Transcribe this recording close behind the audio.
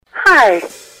Hi,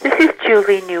 this is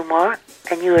Julie Newmar,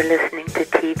 and you are listening to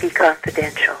TV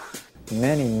Confidential.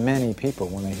 Many, many people,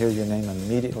 when they hear your name,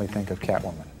 immediately think of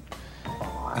Catwoman.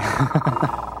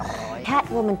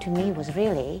 Catwoman to me was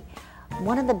really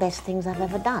one of the best things I've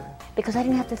ever done, because I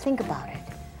didn't have to think about it.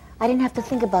 I didn't have to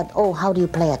think about, oh, how do you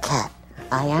play a cat?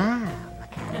 I am a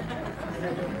cat.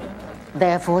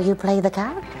 Therefore, you play the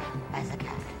character as a cat.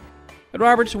 Ed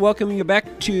Roberts welcoming you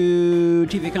back to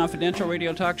TV Confidential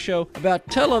radio talk show about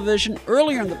television.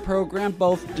 Earlier in the program,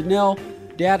 both Danelle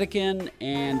Dadikin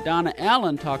and Donna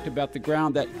Allen talked about the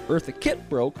ground that Eartha Kitt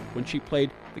broke when she played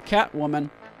the Catwoman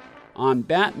on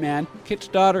Batman. Kitt's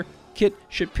daughter, Kit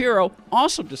Shapiro,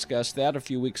 also discussed that a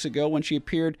few weeks ago when she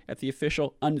appeared at the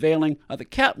official unveiling of the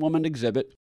Catwoman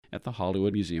exhibit at the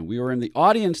Hollywood Museum. We were in the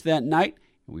audience that night,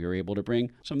 and we were able to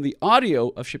bring some of the audio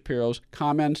of Shapiro's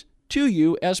comments to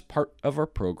you as part of our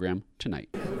program tonight.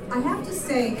 I have to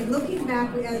say, in looking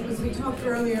back, as we talked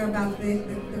earlier about the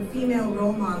female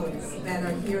role models that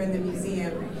are here in the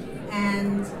museum,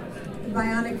 and the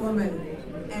Bionic Woman,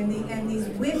 and these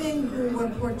women who were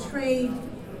portrayed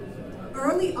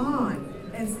early on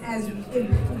as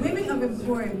women who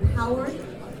were empowered,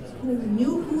 who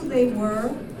knew who they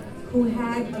were, who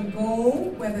had a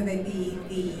goal, whether they be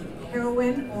the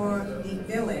heroine or the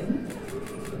villain.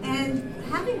 And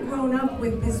having grown up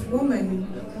with this woman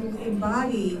who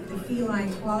embodied the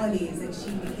feline qualities that she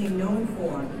became known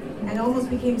for, and almost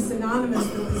became synonymous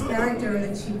with this character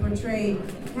that she portrayed,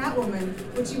 Catwoman,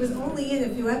 which she was only in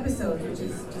a few episodes, which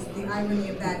is just the irony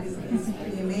of that is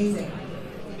pretty amazing.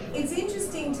 It's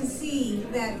interesting to see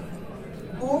that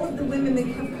all of the women that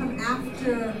have come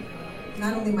after,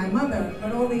 not only my mother,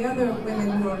 but all the other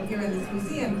women who are here in this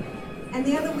museum, and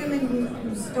the other women who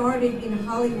started in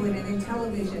Hollywood and in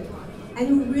television, and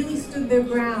who really stood their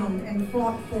ground and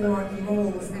fought for the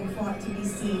roles and fought to be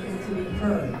seen and to be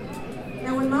heard.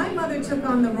 Now, when my mother took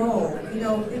on the role,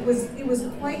 it was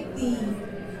quite the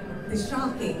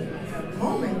shocking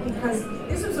moment, because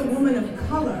this was a woman of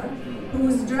color who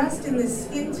was dressed in this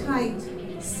skin-tight,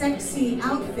 sexy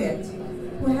outfit,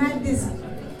 who had this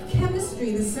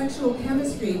chemistry, this sexual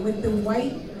chemistry with the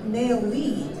white male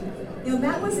lead.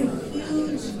 That was a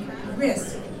huge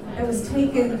risk that was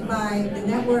taken by the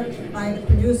network, by the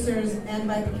producers, and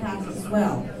by the cast as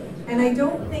well. And I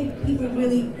don't think we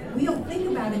don't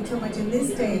think about it so much in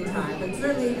this day and time, but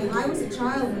certainly when I was a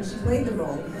child when she played the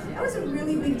role, that was a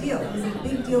really big deal. It was a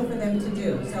big deal for them to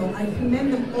do. So I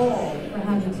commend them all for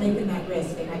having taken that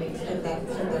risk and having stood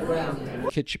their ground.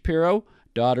 Kit Shapiro,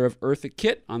 daughter of Eartha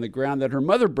Kitt, on the ground that her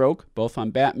mother broke, both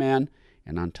on Batman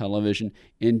and on television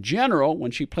in general, when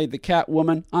she played the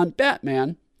Catwoman on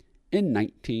Batman in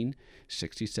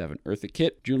 1967. Eartha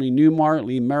Kitt, Julie Newmar,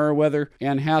 Lee Meriwether,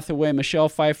 Anne Hathaway, Michelle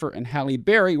Pfeiffer, and Halle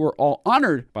Berry were all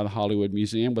honored by the Hollywood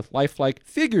Museum with lifelike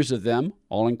figures of them,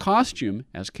 all in costume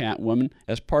as Catwoman,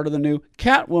 as part of the new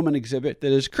Catwoman exhibit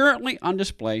that is currently on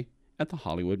display at the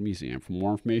Hollywood Museum. For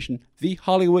more information,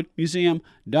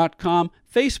 thehollywoodmuseum.com,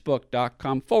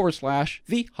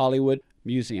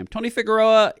 facebook.com/thehollywoodmuseum. Tony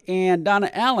Figueroa and Donna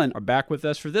Allen are back with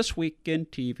us for This Week in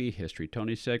TV History.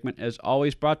 Tony's segment, as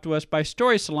always, brought to us by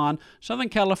Story Salon, Southern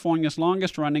California's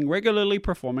longest-running, regularly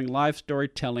performing live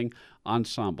storytelling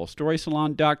ensemble.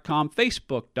 StorySalon.com,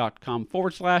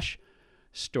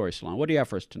 Facebook.com/Story Salon. What do you have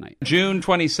for us tonight? June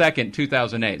 22nd,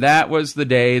 2008. That was the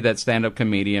day that stand-up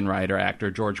comedian, writer,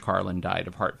 actor George Carlin died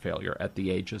of heart failure at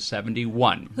the age of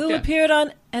 71. Who appeared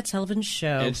on Ed Sullivan's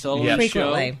show. Ed Sullivan's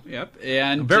frequently. show. Yep.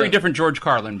 And very different George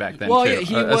Carlin back then, well, too,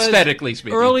 he was aesthetically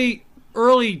speaking.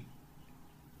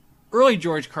 Early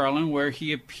George Carlin, where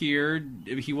he appeared,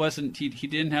 he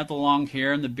didn't have the long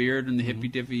hair and the beard and the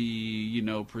hippy-dippy,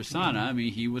 persona. I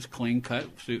mean, he was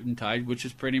clean-cut, suit and tie, which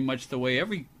is pretty much the way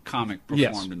every comic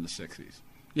performed in the 60s.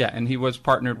 Yeah, and he was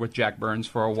partnered with Jack Burns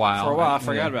for a while. I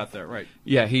forgot about that, right.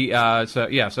 Yeah,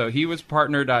 so he was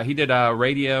partnered, he did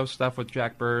radio stuff with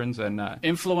Jack Burns. And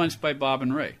influenced by Bob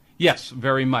and Ray. Yes,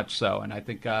 very much so, and I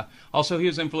think also he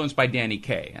was influenced by Danny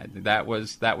Kaye. That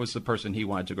was the person he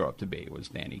wanted to grow up to be, was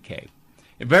Danny Kaye.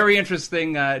 A very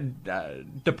interesting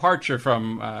departure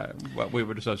from what we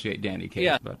would associate Danny Kaye.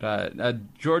 Yeah. But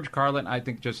George Carlin, I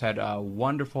think, just had a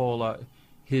wonderful.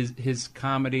 His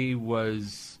comedy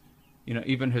was,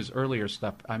 even his earlier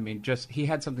stuff. I mean, he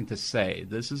had something to say.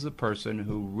 This is a person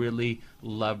who really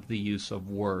loved the use of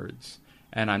words.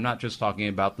 And I'm not just talking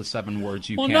about the 7 words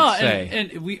you can't say.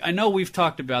 And I know we've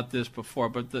talked about this before,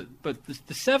 but the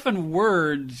 7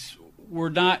 words were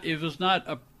not. It was not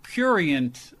a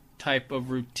prurient type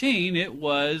of routine. It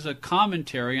was a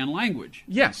commentary on language.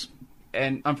 Yes,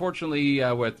 And unfortunately,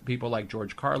 with people like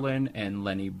George Carlin and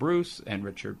Lenny Bruce and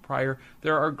Richard Pryor,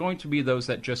 there are going to be those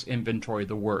that just inventory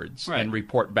the words and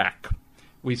report back.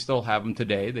 We still have them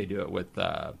today. They do it with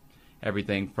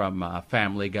everything from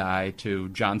Family Guy to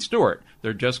Jon Stewart.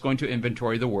 They're just going to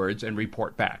inventory the words and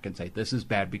report back and say, this is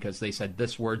bad because they said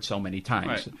this word so many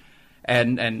times. Right.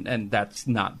 And that's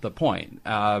not the point.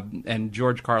 And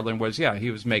George Carlin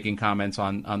he was making comments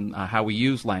on how we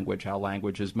use language, how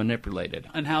language is manipulated.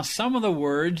 And how some of the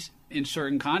words in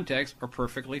certain contexts are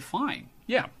perfectly fine.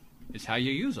 Yeah. It's how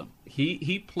you use them.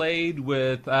 He played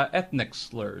with ethnic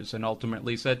slurs and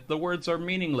ultimately said the words are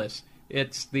meaningless.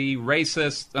 It's the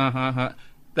racist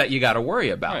that you got to worry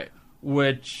about, right.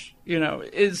 Which,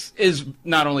 is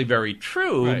not only very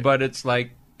true, right. But it's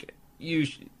like,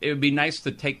 it would be nice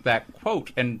to take that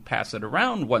quote and pass it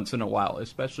around once in a while,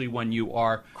 especially when you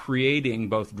are creating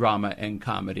both drama and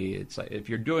comedy. It's like if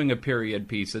you're doing a period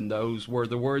piece and those were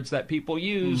the words that people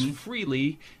use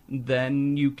freely,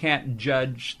 then you can't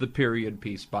judge the period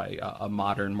piece by a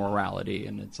modern morality.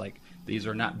 And it's like, these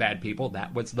are not bad people.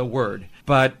 That was the word.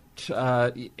 But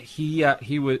he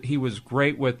was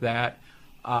great with that.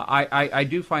 I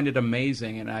do find it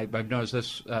amazing, and I've noticed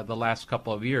this the last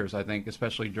couple of years, I think,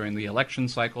 especially during the election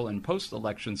cycle and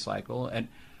post-election cycle, and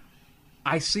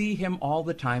I see him all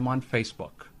the time on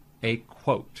Facebook, a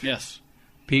quote. Yes.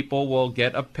 People will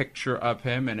get a picture of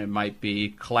him, and it might be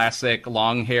classic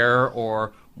long hair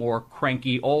or more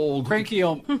cranky old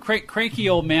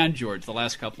man George the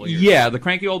last couple of years. Yeah, the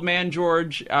cranky old man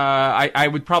George. I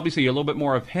would probably see a little bit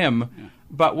more of him. Yeah.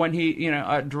 But when he,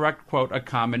 a direct quote, a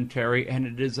commentary, and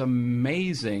it is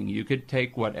amazing. You could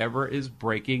take whatever is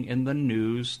breaking in the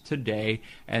news today,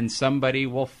 and somebody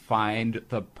will find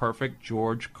the perfect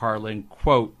George Carlin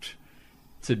quote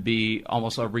to be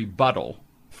almost a rebuttal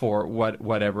for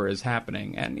whatever is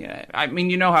happening. And I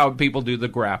mean, you know how people do the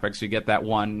graphics. You get that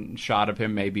one shot of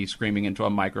him maybe screaming into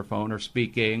a microphone or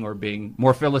speaking or being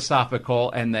more philosophical,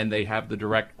 and then they have the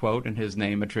direct quote and his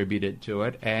name attributed to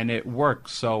it, and it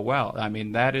works so well. I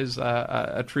mean, that is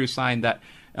a true sign that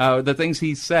the things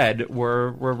he said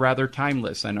were rather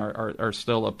timeless and are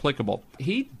still applicable.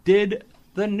 He did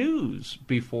the news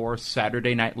before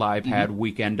Saturday Night Live had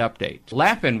Weekend Update.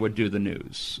 Laugh-In would do the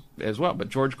news as well, but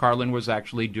George Carlin was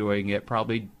actually doing it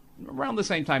probably around the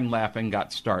same time Laugh-In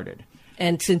got started.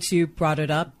 And since you brought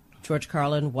it up, George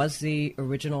Carlin was the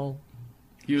original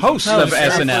host of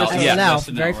SNL.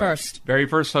 SNL, very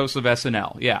first host of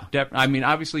SNL. Yeah, I mean,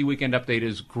 obviously, Weekend Update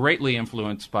is greatly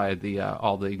influenced by the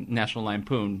all the National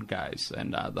Lampoon guys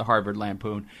and the Harvard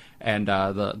Lampoon and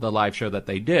the live show that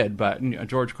they did. But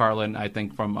George Carlin, I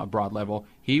think, from a broad level,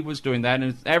 he was doing that,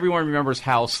 and everyone remembers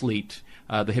Hal Sleet.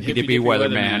 The hippy-dippy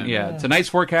weatherman. Yeah. Tonight's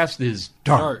forecast is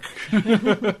dark.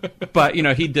 But,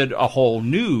 he did a whole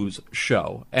news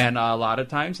show. And a lot of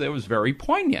times it was very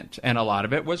poignant. And a lot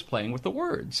of it was playing with the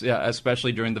words,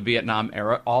 especially during the Vietnam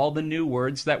era. All the new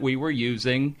words that we were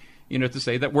using, to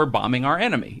say that we're bombing our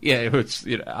enemy. Yeah, it was,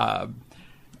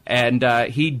 and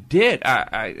he did,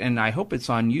 and I hope it's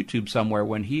on YouTube somewhere,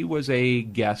 when he was a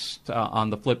guest on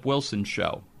the Flip Wilson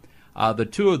show. The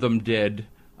two of them did...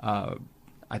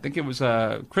 I think it was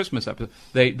a Christmas episode.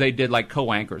 They did like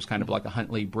co-anchors, kind of like a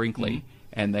Huntley Brinkley,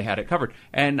 and they had it covered.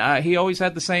 And he always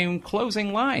had the same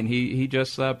closing line. He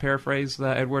just paraphrased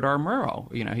Edward R.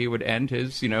 Murrow. He would end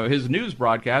his his news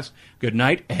broadcast, "Good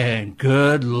night and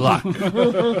good luck,"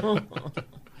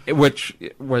 which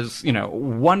was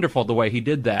wonderful the way he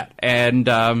did that. And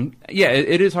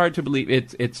it is hard to believe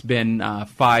it's been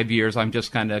 5 years. I'm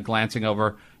just kind of glancing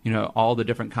over all the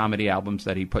different comedy albums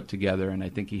that he put together, and I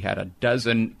think he had a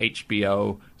dozen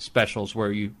HBO specials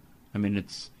where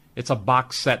it's a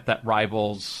box set that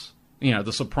rivals,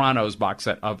 the Sopranos box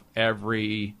set of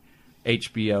every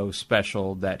HBO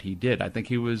special that he did. I think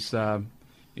he was,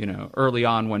 early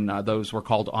on when those were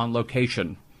called On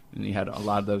Location, and he had a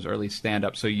lot of those early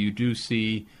stand-ups. So you do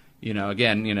see,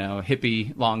 again,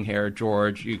 hippie, long hair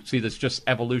George. You see this just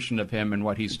evolution of him and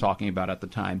what he's talking about at the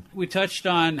time. We touched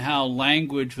on how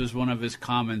language was one of his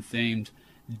common themes.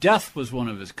 Death was one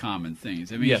of his common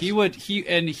themes. I mean, yes.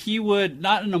 he would,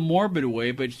 not in a morbid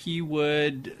way, but he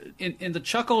would, in the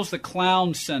Chuckles the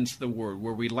Clown sense of the word,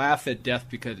 where we laugh at death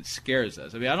because it scares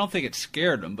us. I mean, I don't think it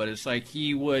scared him, but it's like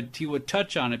he would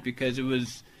touch on it because it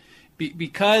was...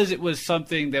 Because it was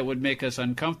something that would make us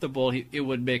uncomfortable, it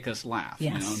would make us laugh.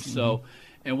 Yes. So,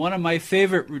 and one of my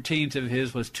favorite routines of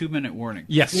his was 2-minute warning.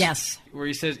 Yes. Where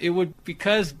he says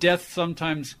because death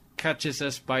sometimes catches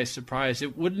us by surprise.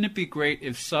 Wouldn't it be great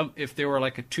if there were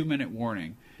like a 2-minute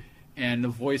warning, and the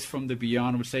voice from the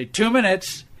beyond would say, 2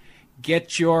 minutes,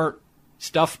 get your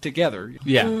stuff together.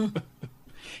 Yeah.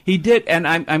 He did, and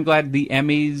I'm glad the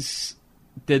Emmys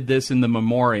did this in the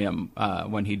memoriam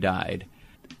when he died.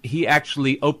 He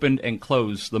actually opened and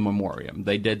closed the memoriam.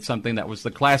 They did something that was the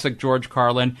classic George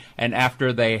Carlin, and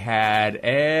after they had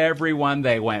everyone,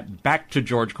 they went back to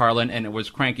George Carlin, and it was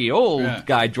cranky old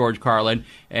guy George Carlin,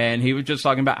 and he was just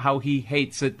talking about how he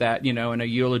hates it that, in a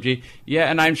eulogy,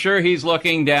 and I'm sure he's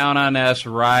looking down on us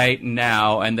right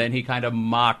now, and then he kind of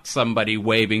mocked somebody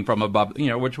waving from above,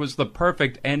 which was the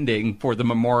perfect ending for the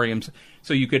memoriams,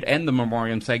 so you could end the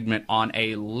memoriam segment on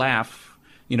a laugh,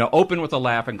 open with a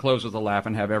laugh and close with a laugh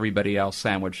and have everybody else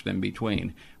sandwiched in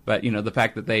between. But, the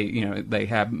fact that they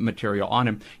have material on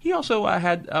him. He also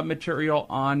had material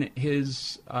on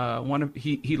his,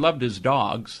 he loved his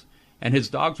dogs, and his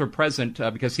dogs were present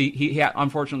because he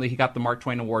unfortunately, he got the Mark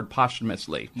Twain Award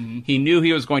posthumously. Mm-hmm. He knew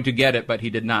he was going to get it, but he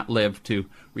did not live to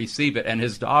receive it. And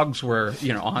his dogs were,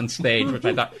 on stage, which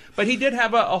I thought. But he did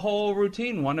have a whole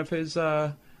routine. One of his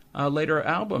later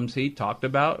albums, he talked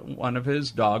about one of his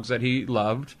dogs that he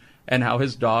loved and how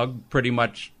his dog pretty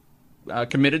much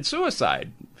committed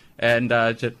suicide. And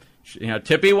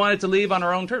Tippy wanted to leave on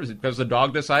her own terms because the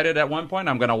dog decided at one point,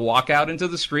 I'm going to walk out into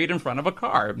the street in front of a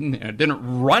car.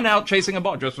 Didn't run out chasing a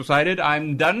ball, just decided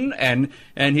I'm done. And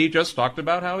he just talked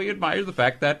about how he admired the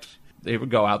fact that they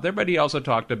would go out there, but he also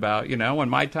talked about, when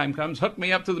my time comes, hook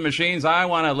me up to the machines. I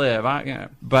want to live.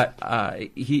 But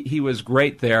he was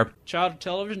great there.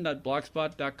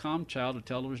 Childhoftelevision.blogspot.com,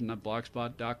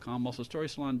 childhoftelevision.blogspot.com, also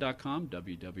storysalon.com,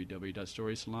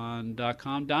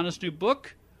 www.storysalon.com. Donna's new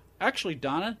book. Actually,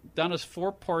 Donna's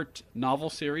 4-part novel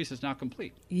series is now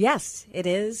complete. Yes, it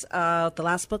is. The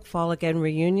last book, Fall Again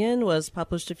Reunion, was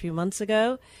published a few months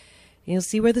ago. You'll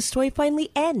see where the story finally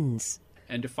ends.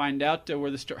 And to find out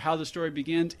how the story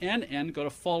begins and end, go to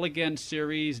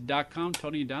fallagainseries.com.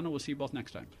 Tony and Donna, we'll see you both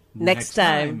next time. Next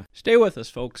time. Stay with us,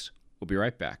 folks. We'll be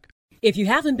right back. If you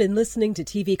haven't been listening to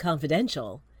TV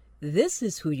Confidential, this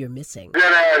is who you're missing. Jen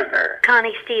Asner,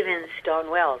 Connie Stevens,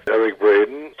 Dawn Wells, Eric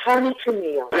Braden, Tony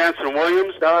Camille, Anson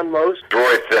Williams, Don Most,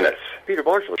 Troy Finnis, Peter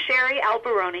Marshall, Sherry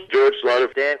Alberoni, George Slaughter,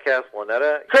 Dan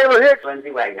Castellaneta, Taylor Hicks, Lindsay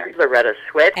Wagner, Loretta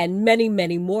Swit, and many,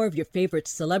 many more of your favorite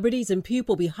celebrities and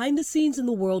people behind the scenes in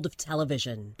the world of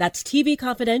television. That's TV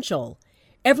Confidential,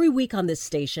 every week on this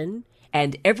station,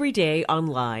 and every day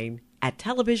online at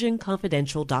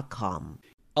televisionconfidential.com.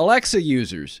 Alexa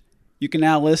users, you can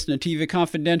now listen to TV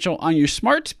Confidential on your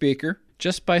smart speaker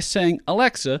just by saying,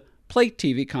 Alexa, play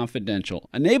TV Confidential.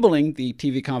 Enabling the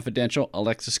TV Confidential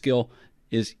Alexa skill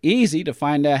is easy. To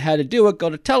find out how to do it, go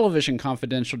to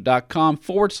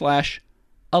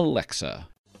televisionconfidential.com/Alexa.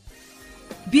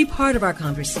 Be part of our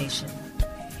conversation.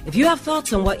 If you have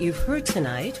thoughts on what you've heard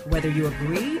tonight, whether you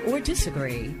agree or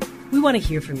disagree, we want to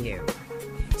hear from you.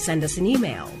 Send us an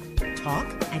email,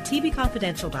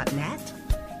 talk@tvconfidential.net,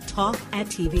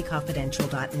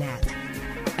 talk@tvconfidential.net,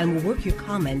 and we'll work your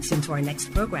comments into our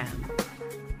next program.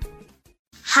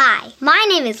 Hi, my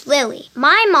name is Lily.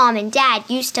 My mom and dad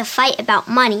used to fight about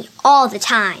money all the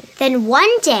time. Then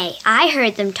one day, I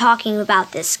heard them talking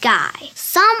about this guy,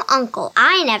 some uncle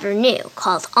I never knew,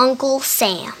 called Uncle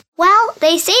Sam. Well,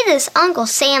 they say this Uncle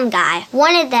Sam guy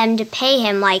wanted them to pay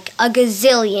him like $1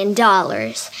 gazillion,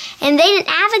 and they didn't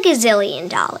have $1 gazillion.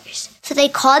 So they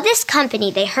called this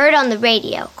company they heard on the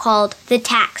radio called the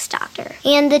Tax Doctor.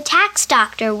 And the Tax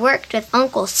Doctor worked with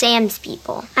Uncle Sam's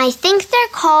people. I think they're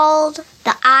called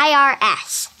the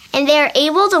IRS. And they were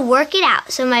able to work it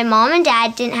out so my mom and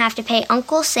dad didn't have to pay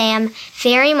Uncle Sam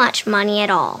very much money at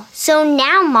all. So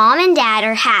now mom and dad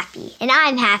are happy, and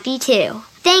I'm happy too.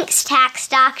 Thanks, Tax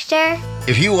Doctor.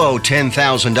 If you owe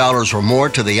 $10,000 or more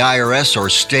to the IRS or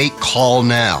state, call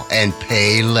now and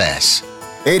pay less.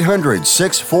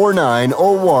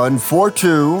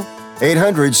 800-649-0142.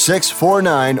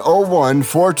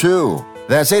 800-649-0142.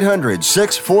 That's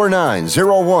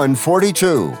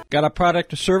 800-649-0142. Got a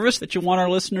product or service that you want our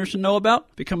listeners to know about?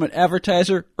 Become an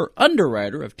advertiser or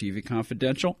underwriter of TV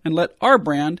Confidential and let our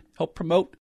brand help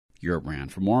promote your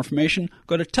brand. For more information,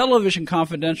 go to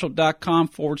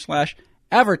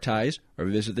televisionconfidential.com/advertise or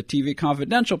visit the TV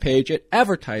Confidential page at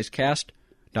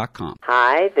advertisecast.com.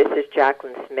 Hi, this is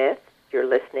Jacqueline Smith. You're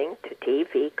listening to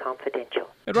TV Confidential.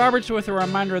 Ed Roberts with a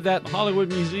reminder that the Hollywood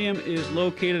Museum is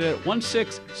located at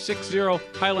 1660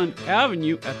 Highland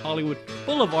Avenue at Hollywood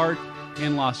Boulevard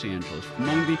in Los Angeles.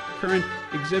 Among the current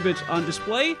exhibits on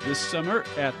display this summer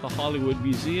at the Hollywood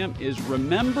Museum is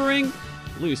Remembering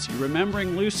Lucy.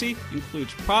 Remembering Lucy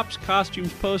includes props,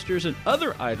 costumes, posters, and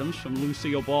other items from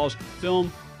Lucille Ball's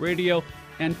film, radio,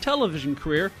 and television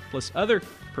career, plus other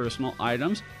personal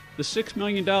items. the $6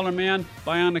 Million Man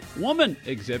Bionic Woman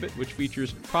exhibit, which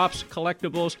features props,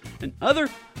 collectibles, and other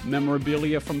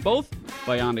memorabilia from both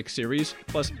Bionic series,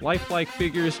 plus lifelike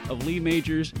figures of Lee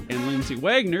Majors and Lindsay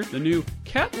Wagner. The new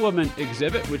Catwoman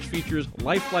exhibit, which features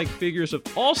lifelike figures of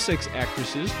all 6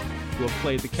 actresses who have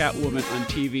played the Catwoman on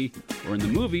TV or in the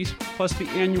movies, plus the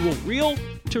annual Reel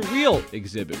to Real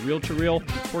exhibit, reel-to-reel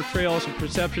portrayals and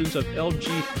perceptions of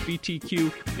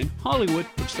LGBTQ in Hollywood,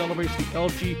 which celebrates the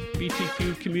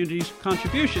LGBTQ community's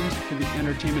contributions to the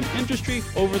entertainment industry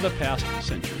over the past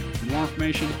century. For more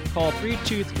information, call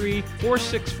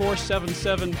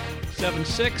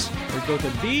 323-464-7776 or go to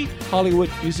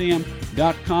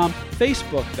thehollywoodmuseum.com,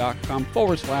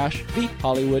 facebook.com/The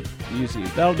Hollywood Museum.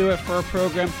 That'll do it for our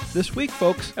program this week,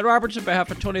 folks. At Roberts, on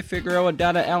behalf of Tony Figueroa,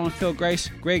 Donna Allen, Phil Grace,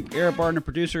 Greg Ehrbar, and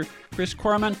producer Chris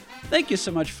Corman, thank you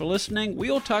so much for listening.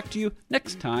 We will talk to you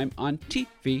next time on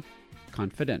TV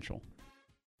Confidential.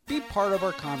 Be part of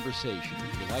our conversation.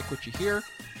 If you like what you hear,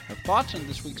 have thoughts on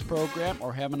this week's program,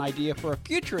 or have an idea for a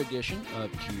future edition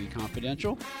of TV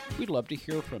Confidential, we'd love to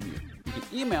hear from you. You can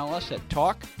email us at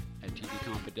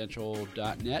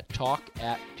talk@tvconfidential.net,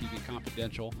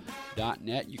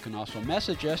 talk@tvconfidential.net. You can also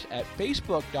message us at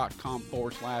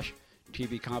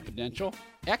facebook.com/tvconfidential,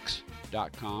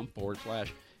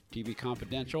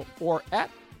 x.com/tvconfidential, or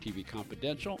at TV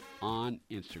Confidential on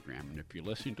Instagram. And if you're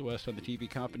listening to us on the TV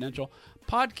Confidential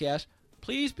podcast,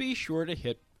 please be sure to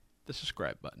hit the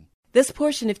subscribe button. This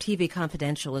portion of TV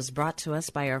Confidential is brought to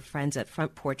us by our friends at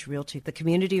Front Porch Realty, the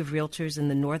community of realtors in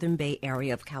the Northern Bay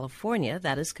area of California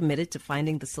that is committed to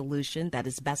finding the solution that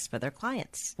is best for their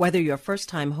clients. Whether you're a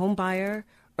first-time home buyer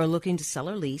or looking to sell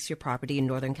or lease your property in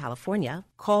Northern California,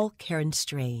 call Karen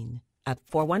Strain at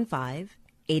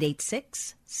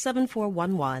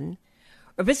 415-886-7411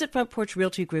 or visit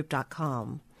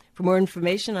frontporchrealtygroup.com for more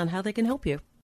information on how they can help you.